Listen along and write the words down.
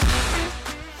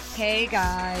Hey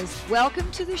guys,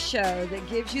 welcome to the show that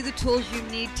gives you the tools you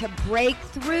need to break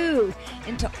through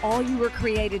into all you were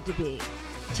created to be,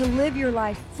 to live your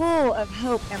life full of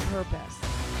hope and purpose.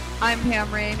 I'm Pam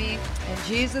Ramey, and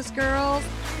Jesus girls,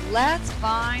 let's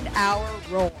find our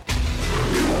role.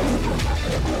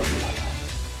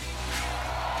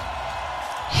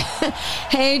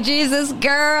 Hey, Jesus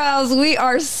girls, we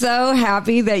are so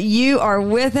happy that you are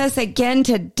with us again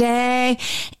today.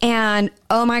 And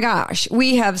oh my gosh,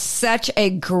 we have such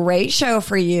a great show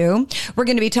for you. We're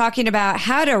going to be talking about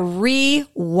how to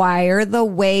rewire the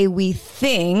way we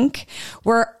think.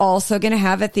 We're also going to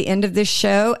have at the end of this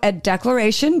show a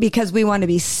declaration because we want to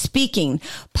be speaking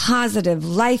positive,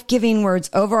 life-giving words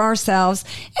over ourselves.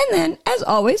 And then, as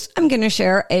always, I'm going to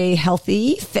share a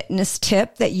healthy fitness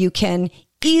tip that you can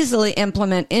easily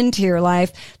implement into your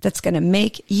life that's going to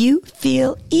make you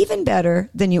feel even better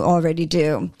than you already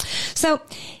do. So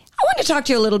I want to talk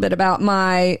to you a little bit about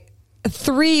my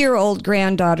 3-year-old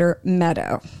granddaughter,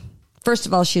 Meadow. First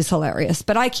of all, she's hilarious,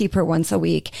 but I keep her once a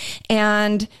week.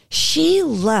 And she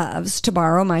loves to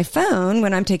borrow my phone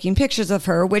when I'm taking pictures of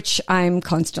her, which I'm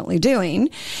constantly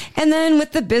doing. And then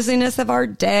with the busyness of our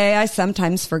day, I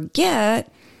sometimes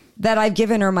forget that I've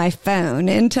given her my phone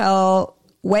until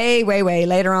way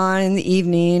later on in the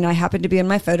evening. I happen to be in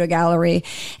my photo gallery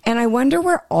and I wonder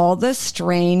where all the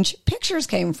strange pictures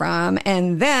came from.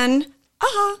 And then,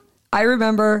 I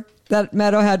remember that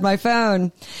Meadow had my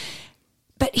phone.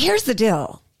 But here's the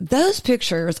deal. Those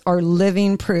pictures are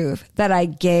living proof that I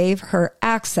gave her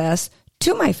access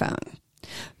to my phone.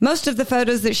 Most of the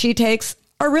photos that she takes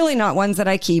are really not ones that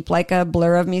I keep, like a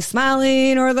blur of me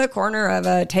smiling or the corner of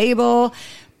a table.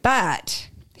 But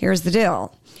here's the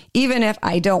deal. Even if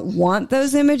I don't want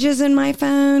those images in my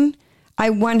phone, I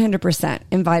 100%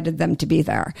 invited them to be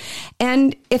there.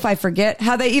 And if I forget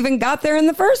how they even got there in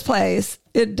the first place,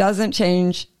 it doesn't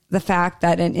change the fact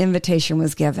that an invitation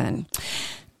was given.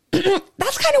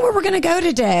 That's kind of where we're going to go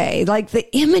today. Like the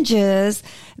images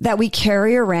that we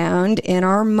carry around in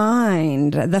our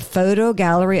mind, the photo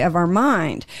gallery of our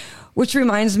mind, which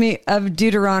reminds me of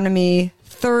Deuteronomy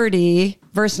 30,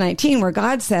 verse 19, where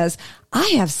God says, I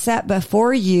have set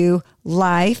before you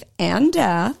life and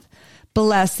death,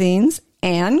 blessings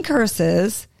and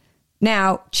curses.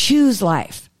 Now choose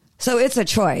life. So it's a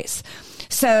choice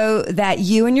so that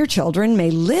you and your children may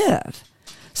live.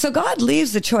 So God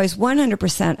leaves the choice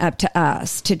 100% up to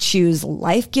us to choose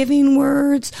life-giving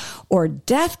words or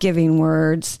death-giving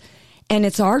words. And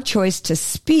it's our choice to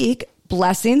speak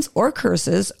blessings or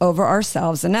curses over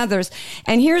ourselves and others.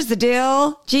 And here's the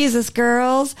deal, Jesus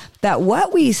girls, that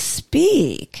what we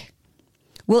speak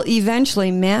will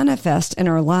eventually manifest in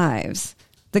our lives,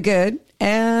 the good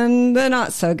and the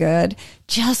not so good,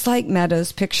 just like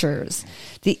Meadow's pictures.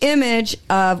 The image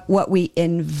of what we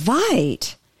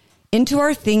invite into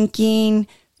our thinking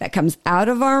that comes out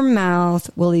of our mouth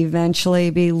will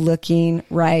eventually be looking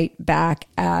right back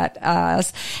at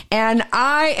us. And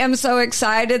I am so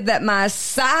excited that my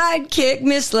sidekick,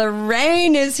 Miss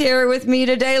Lorraine, is here with me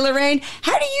today. Lorraine,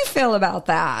 how do you feel about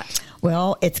that?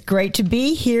 Well, it's great to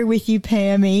be here with you,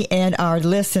 Pammy, and our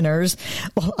listeners.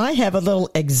 Well, I have a little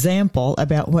example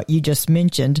about what you just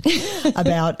mentioned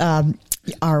about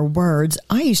our words.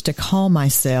 I used to call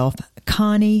myself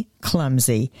Connie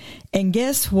Clumsy. And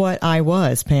guess what I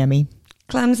was, Pammy?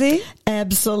 Clumsy?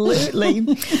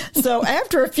 Absolutely. So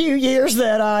after a few years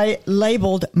that I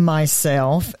labeled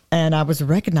myself and I was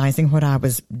recognizing what I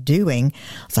was doing,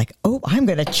 I was like, oh, I'm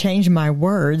going to change my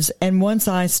words. And once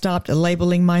I stopped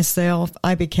labeling myself,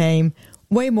 I became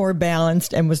way more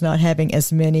balanced and was not having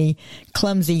as many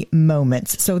clumsy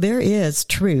moments. So there is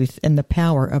truth in the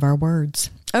power of our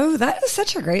words. Oh, that is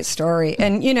such a great story.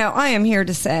 And, you know, I am here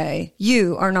to say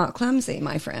you are not clumsy,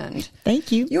 my friend.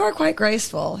 Thank you. You are quite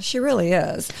graceful. She really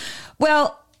is.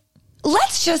 Well,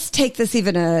 let's just take this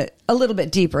even a little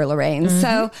bit deeper, Lorraine. Mm-hmm.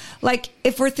 So, like,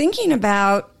 if we're thinking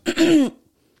about,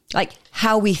 like,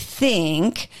 how we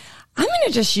think, I'm going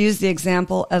to just use the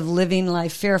example of living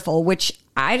life fearful, which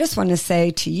I just want to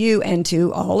say to you and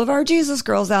to all of our Jesus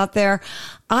girls out there,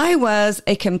 I was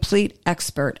a complete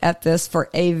expert at this for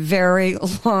a very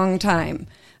long time,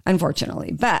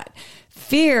 unfortunately. But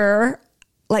fear,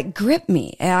 like, gripped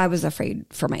me. I was afraid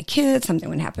for my kids. Something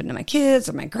would happen to my kids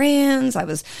or my grands. I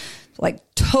was, like,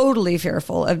 totally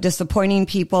fearful of disappointing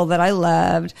people that I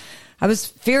loved. I was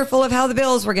fearful of how the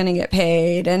bills were going to get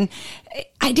paid. And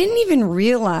I didn't even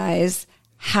realize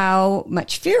how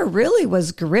much fear really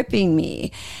was gripping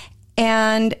me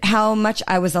and how much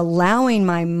I was allowing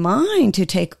my mind to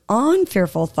take on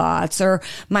fearful thoughts or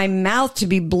my mouth to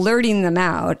be blurting them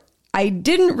out. I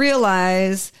didn't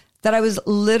realize that I was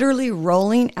literally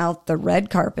rolling out the red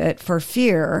carpet for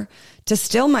fear to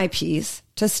steal my peace,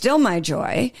 to steal my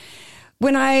joy,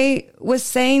 when I was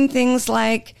saying things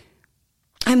like,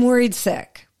 I'm worried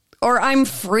sick, or I'm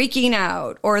freaking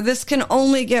out, or this can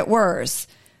only get worse.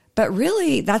 But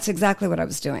really, that's exactly what I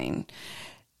was doing.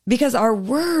 Because our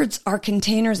words are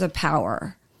containers of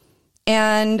power.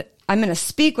 And I'm going to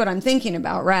speak what I'm thinking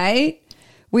about, right?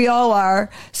 We all are.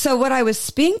 So what I was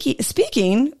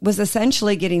speaking was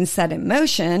essentially getting set in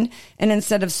motion. And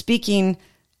instead of speaking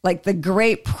like the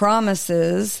great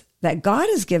promises that God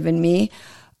has given me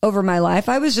over my life,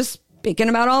 I was just speaking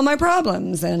about all my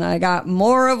problems. And I got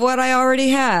more of what I already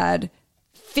had,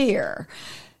 fear.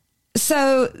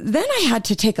 So then I had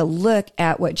to take a look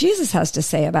at what Jesus has to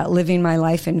say about living my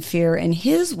life in fear. And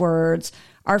his words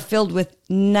are filled with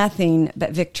nothing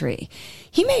but victory.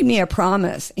 He made me a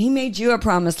promise. He made you a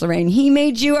promise, Lorraine. He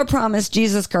made you a promise,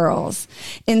 Jesus girls,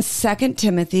 in 2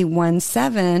 Timothy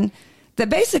 1:7, that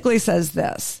basically says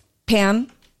this. Pam,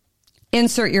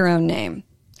 insert your own name.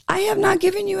 I have not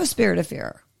given you a spirit of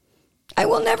fear. I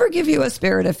will never give you a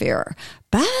spirit of fear,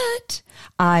 but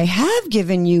I have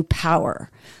given you power,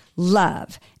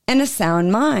 love, and a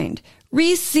sound mind.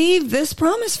 Receive this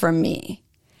promise from me.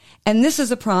 And this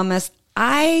is a promise.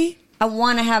 I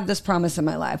want to have this promise in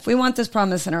my life. We want this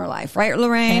promise in our life, right,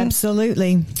 Lorraine?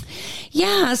 Absolutely.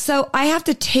 Yeah. So I have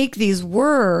to take these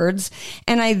words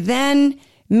and I then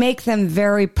make them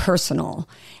very personal.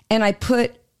 And I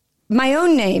put my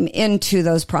own name into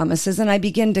those promises and I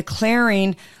begin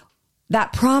declaring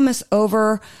that promise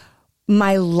over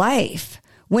my life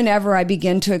whenever I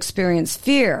begin to experience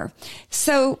fear.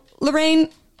 So, Lorraine,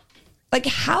 like,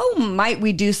 how might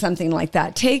we do something like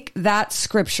that? Take that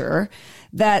scripture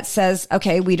that says,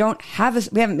 okay, we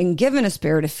haven't been given a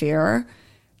spirit of fear,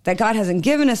 that God hasn't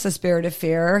given us a spirit of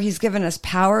fear. He's given us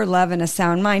power, love, and a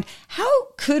sound mind. How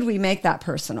could we make that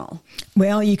personal?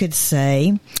 Well, you could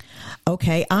say,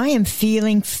 okay, I am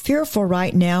feeling fearful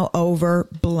right now over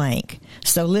blank.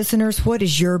 So listeners, what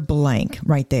is your blank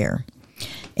right there?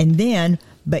 And then,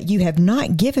 but you have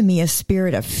not given me a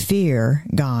spirit of fear,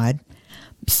 God.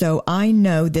 So I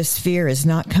know this fear is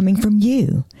not coming from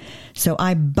you. So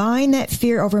I bind that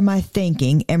fear over my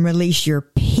thinking and release your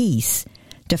peace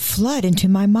to flood into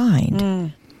my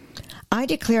mind. I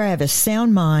declare I have a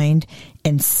sound mind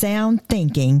and sound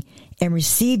thinking and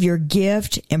receive your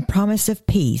gift and promise of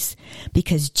peace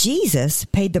because Jesus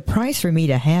paid the price for me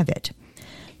to have it.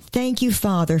 Thank you,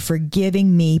 Father, for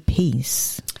giving me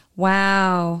peace.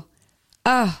 Wow.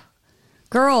 Oh,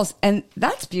 girls, and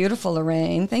that's beautiful,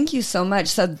 Lorraine. Thank you so much.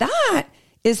 So that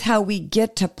is how we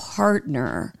get to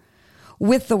partner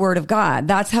with the Word of God.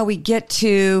 That's how we get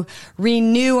to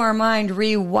renew our mind,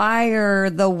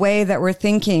 rewire the way that we're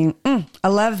thinking. I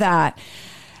love that.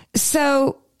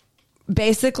 So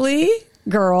basically,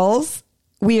 girls,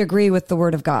 we agree with the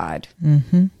Word of God.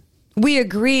 Mm-hmm. We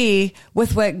agree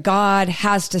with what God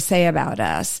has to say about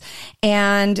us.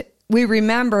 And we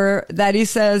remember that he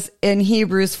says in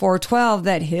Hebrews 4:12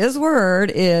 that his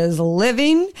word is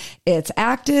living, it's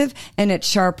active, and it's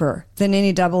sharper than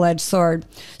any double-edged sword.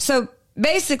 So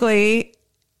basically,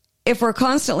 if we're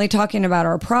constantly talking about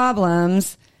our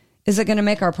problems, is it going to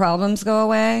make our problems go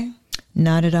away?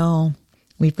 Not at all.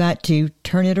 We've got to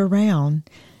turn it around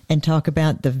and talk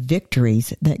about the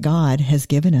victories that God has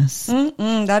given us.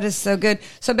 That is so good.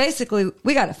 So basically,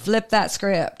 we got to flip that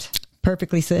script.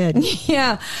 Perfectly said.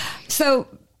 Yeah. So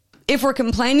if we're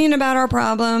complaining about our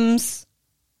problems,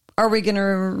 are we going to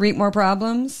reap more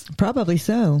problems? Probably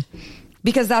so.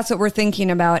 Because that's what we're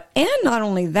thinking about. And not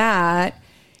only that,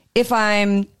 if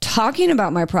I'm talking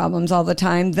about my problems all the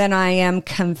time, then I am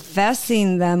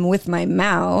confessing them with my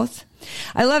mouth.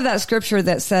 I love that scripture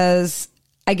that says,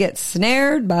 I get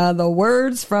snared by the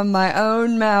words from my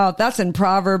own mouth. That's in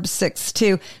Proverbs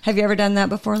 6:2. Have you ever done that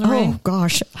before, Lorraine? Oh,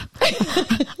 gosh.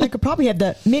 I could probably have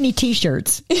the mini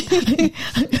T-shirts.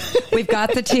 We've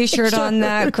got the T-shirt on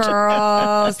that,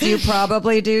 girls. You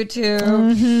probably do, too.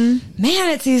 Mm-hmm. Man,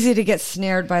 it's easy to get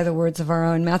snared by the words of our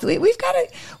own mouth.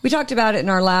 We talked about it in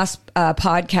our last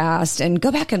podcast, and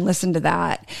go back and listen to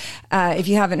that if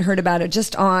you haven't heard about it,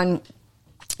 just on,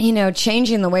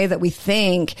 changing the way that we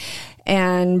think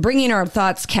and bringing our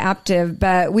thoughts captive.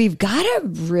 But we've got to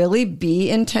really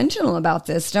be intentional about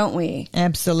this, don't we?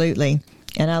 Absolutely.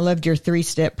 And I loved your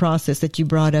 3-step process that you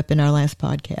brought up in our last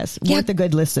podcast. Yeah. Worth a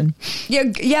good listen.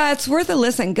 Yeah, it's worth a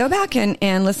listen. Go back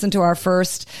and listen to our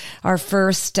first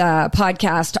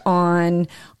podcast on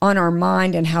our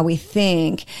mind and how we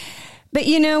think. But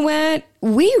you know what?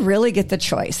 We really get the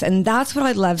choice. And that's what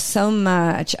I love so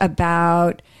much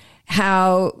about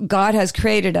how God has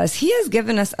created us. He has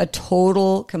given us a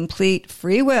total, complete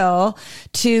free will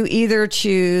to either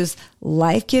choose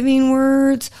life-giving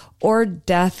words or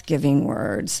death-giving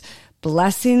words,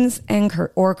 blessings and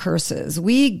or curses.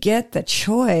 We get the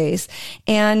choice,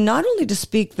 and not only to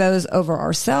speak those over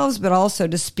ourselves, but also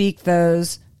to speak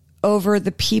those over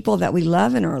the people that we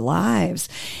love in our lives.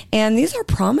 And these are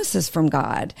promises from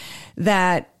God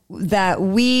that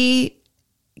we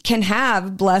can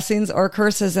have blessings or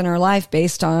curses in our life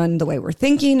based on the way we're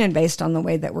thinking and based on the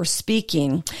way that we're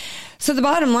speaking. So the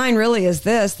bottom line really is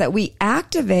this, that we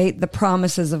activate the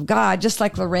promises of God, just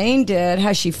like Lorraine did,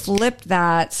 how she flipped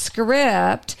that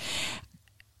script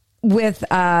with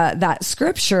that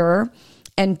scripture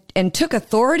and took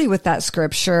authority with that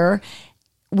scripture.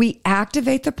 We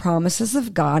activate the promises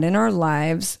of God in our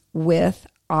lives with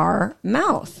our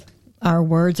mouth. Our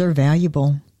words are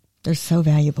valuable. They're so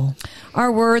valuable.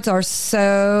 Our words are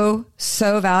so,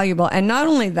 so valuable. And not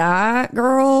only that,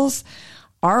 girls,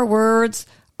 our words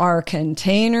are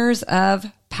containers of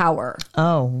power.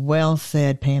 Oh, well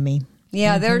said, Pammy.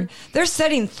 Yeah, they're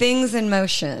setting things in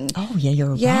motion. Oh, yeah,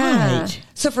 you're right.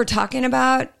 So if we're talking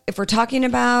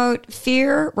about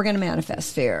fear, we're going to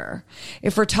manifest fear.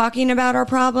 If we're talking about our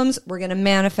problems, we're going to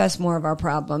manifest more of our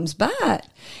problems. But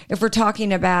if we're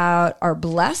talking about our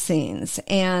blessings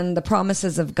and the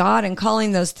promises of God and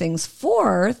calling those things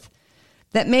forth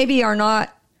that maybe are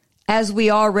not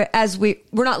we're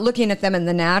not looking at them in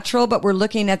the natural, but we're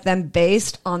looking at them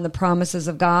based on the promises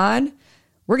of God,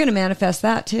 we're going to manifest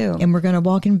that too. And we're going to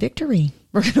walk in victory.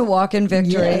 We're going to walk in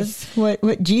victory. Yes,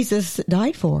 what Jesus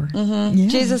died for. Mm-hmm. Yeah.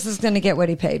 Jesus is going to get what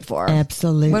he paid for.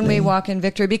 Absolutely. When we walk in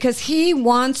victory, because he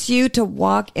wants you to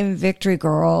walk in victory,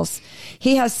 girls.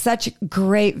 He has such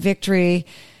great victory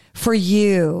for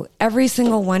you, every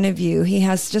single one of you. He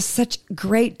has just such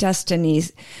great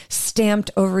destinies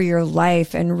stamped over your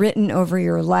life and written over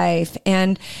your life.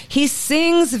 And he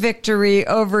sings victory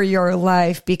over your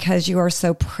life because you are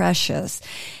so precious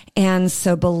and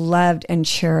so beloved and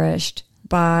cherished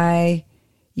by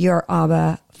your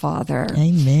Abba Father.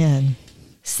 Amen.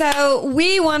 So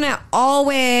we want to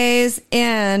always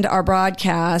end our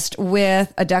broadcast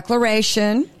with a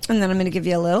declaration, and then I'm going to give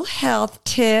you a little health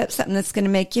tip, something that's going to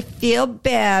make you feel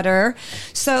better.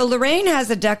 So Lorraine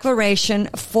has a declaration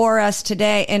for us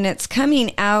today, and it's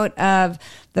coming out of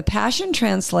the Passion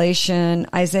Translation,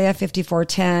 Isaiah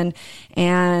 54:10,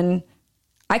 and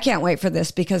I can't wait for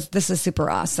this because this is super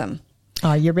awesome.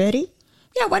 Are you ready?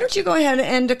 Yeah, why don't you go ahead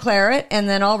and declare it, and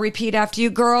then I'll repeat after you.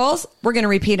 Girls, we're going to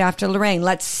repeat after Lorraine.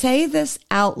 Let's say this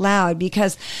out loud,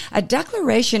 because a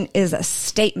declaration is a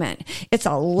statement. It's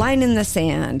a line in the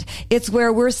sand. It's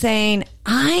where we're saying,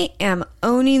 I am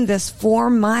owning this for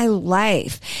my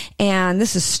life. And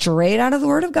this is straight out of the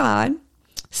Word of God.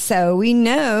 So we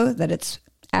know that it's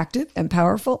active and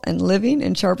powerful and living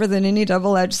and sharper than any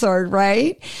double-edged sword,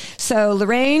 right? So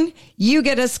Lorraine, you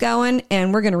get us going,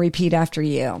 and we're going to repeat after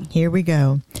you. Here we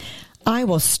go. I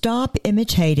will stop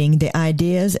imitating the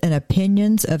ideas and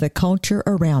opinions of the culture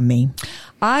around me.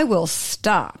 I will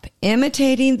stop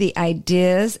imitating the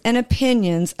ideas and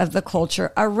opinions of the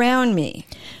culture around me,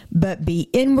 but be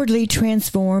inwardly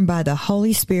transformed by the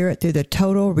Holy Spirit through the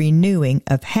total renewing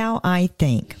of how I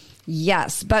think.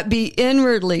 Yes, but be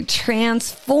inwardly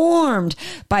transformed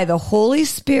by the Holy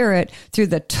Spirit through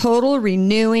the total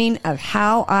renewing of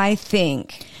how I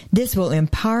think. This will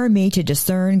empower me to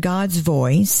discern God's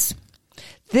voice.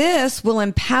 This will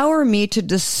empower me to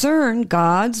discern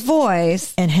God's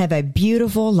voice. And have a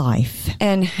beautiful life.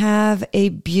 And have a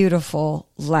beautiful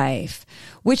life,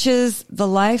 which is the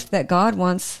life that God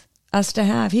wants us to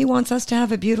have. He wants us to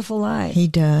have a beautiful life. He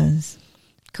does.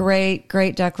 Great,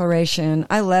 great declaration.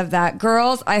 I love that.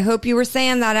 Girls, I hope you were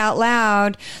saying that out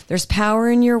loud. There's power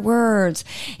in your words,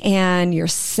 and you're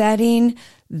setting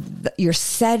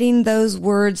those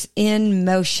words in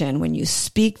motion when you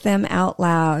speak them out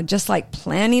loud, just like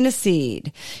planting a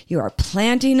seed. You are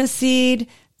planting a seed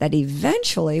that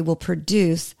eventually will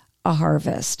produce a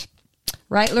harvest.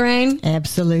 Right, Lorraine?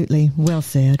 Absolutely. Well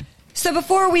said. So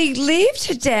before we leave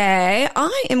today,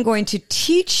 I am going to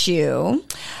teach you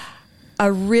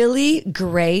a really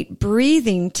great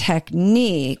breathing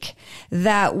technique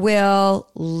that will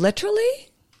literally,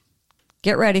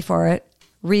 get ready for it,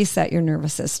 reset your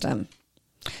nervous system.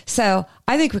 So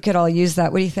I think we could all use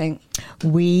that. What do you think?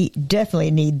 We definitely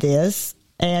need this.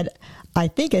 And I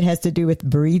think it has to do with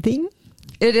breathing.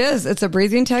 It is. It's a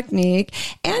breathing technique.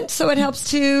 And so it helps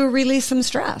to release some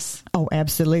stress. Oh,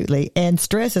 absolutely. And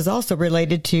stress is also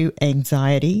related to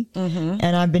anxiety. Mm-hmm.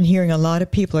 And I've been hearing a lot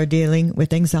of people are dealing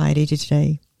with anxiety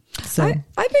today. So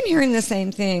I've been hearing the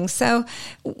same thing. So,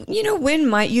 when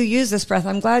might you use this breath?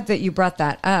 I'm glad that you brought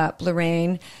that up,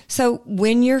 Lorraine. So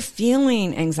when you're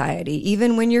feeling anxiety,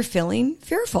 even when you're feeling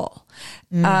fearful,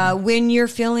 when you're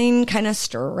feeling kind of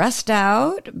stressed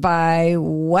out by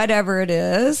whatever it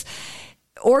is,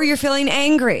 or you're feeling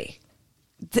angry,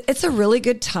 it's a really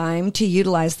good time to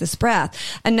utilize this breath.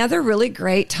 Another really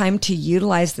great time to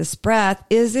utilize this breath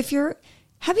is if you're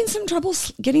having some trouble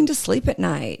getting to sleep at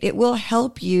night. It will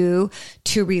help you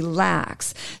to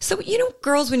relax. So,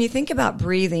 girls, when you think about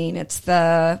breathing, it's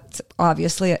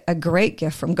obviously a great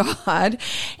gift from God,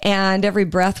 and every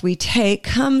breath we take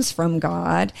comes from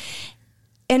God.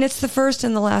 And it's the first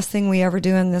and the last thing we ever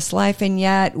do in this life. And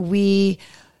yet we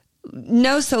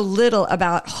know so little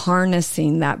about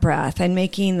harnessing that breath and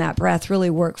making that breath really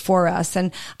work for us.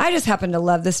 And I just happen to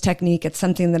love this technique. It's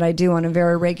something that I do on a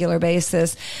very regular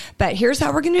basis. But here's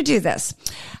how we're going to do this.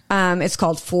 It's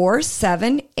called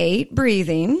 4-7-8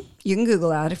 breathing. You can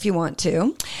Google that if you want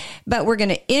to. But we're going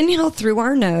to inhale through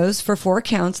our nose for 4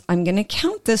 counts. I'm going to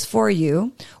count this for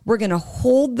you. We're going to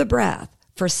hold the breath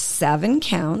for 7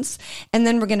 counts. And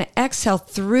then we're going to exhale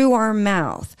through our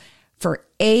mouth for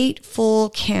 8 full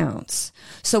counts.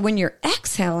 So when you're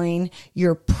exhaling,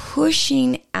 you're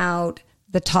pushing out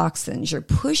the toxins. You're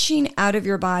pushing out of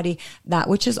your body that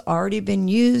which has already been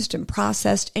used and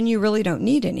processed and you really don't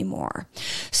need anymore.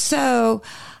 So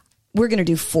we're going to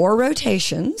do 4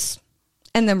 rotations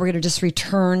and then we're going to just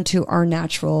return to our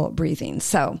natural breathing.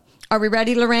 So are we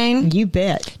ready, Lorraine? You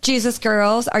bet. Jesus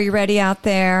girls, are you ready out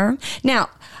there? Now,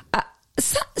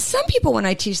 some people, when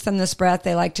I teach them this breath,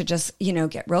 they like to just,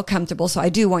 get real comfortable. So I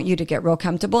do want you to get real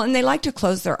comfortable, and they like to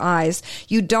close their eyes.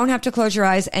 You don't have to close your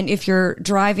eyes. And if you're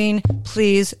driving,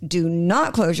 please do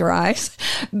not close your eyes,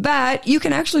 but you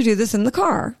can actually do this in the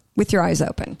car with your eyes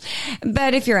open.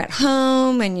 But if you're at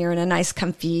home and you're in a nice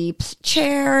comfy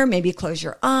chair, maybe close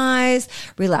your eyes,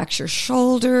 relax your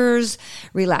shoulders,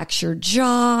 relax your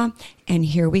jaw. And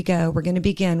here we go. We're going to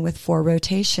begin with 4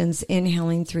 rotations,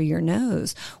 inhaling through your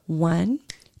nose. 1,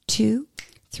 2,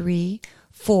 3,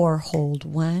 4. Hold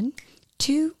 1,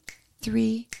 2,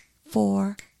 3,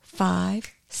 4,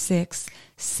 5, 6,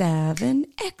 7.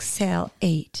 Exhale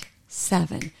 8,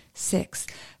 7, 6,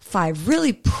 5.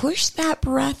 Really push that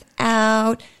breath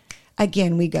out.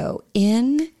 Again, we go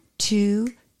in, 2,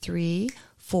 3,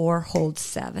 4. Hold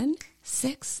 7,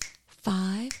 6,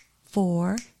 5,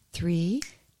 4, 3,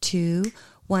 2,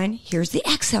 1. Here's the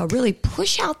exhale. Really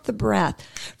push out the breath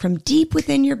from deep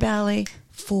within your belly.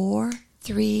 4,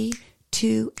 3,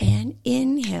 2, and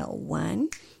inhale. 1,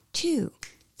 2,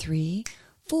 3,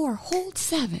 4. Hold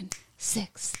 7,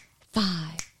 6,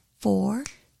 5, 4,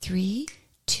 3,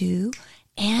 2,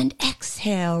 and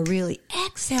exhale. Really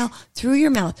exhale through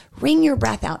your mouth. Wring your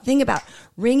breath out. Think about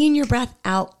wringing your breath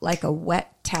out like a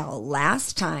wet towel.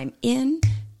 Last time. In,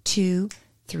 2,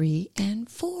 3, and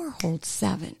 4. Hold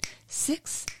 7,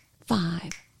 6,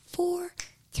 5, 4,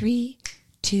 3,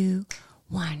 2,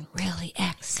 1. Really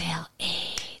exhale.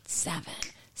 8, 7,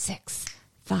 6,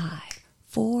 5,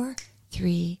 4,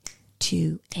 3,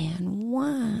 2, and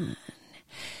 1.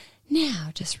 Now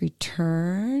just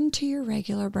return to your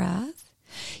regular breath.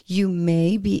 You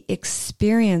may be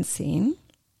experiencing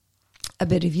a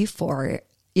bit of euphoria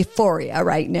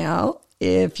right now.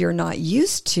 If you're not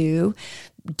used to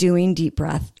doing deep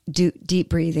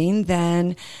breathing,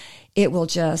 then it will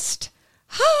just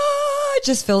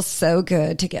feels so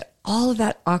good to get all of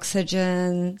that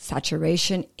oxygen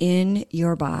saturation in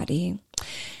your body.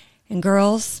 And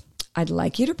girls, I'd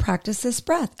like you to practice this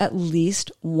breath at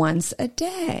least once a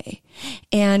day.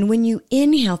 And when you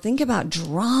inhale, think about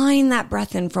drawing that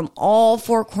breath in from all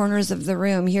 4 corners of the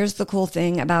room. Here's the cool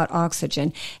thing about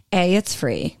oxygen. A, it's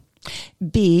free.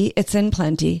 B, it's in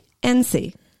plenty. And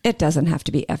C, it doesn't have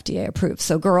to be FDA approved.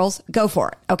 So girls, go for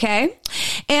it. Okay.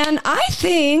 And I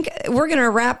think we're going to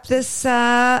wrap this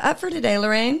up for today,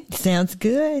 Lorraine. Sounds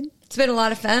good. It's been a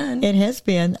lot of fun. It has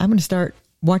been. I'm going to start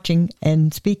watching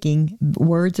and speaking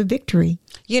words of victory.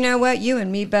 You know what? You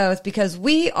and me both, because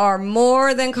we are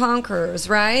more than conquerors,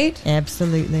 right?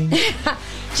 Absolutely.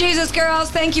 Jesus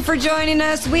girls, thank you for joining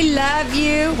us. We love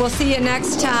you. We'll see you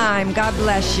next time. God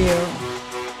bless you.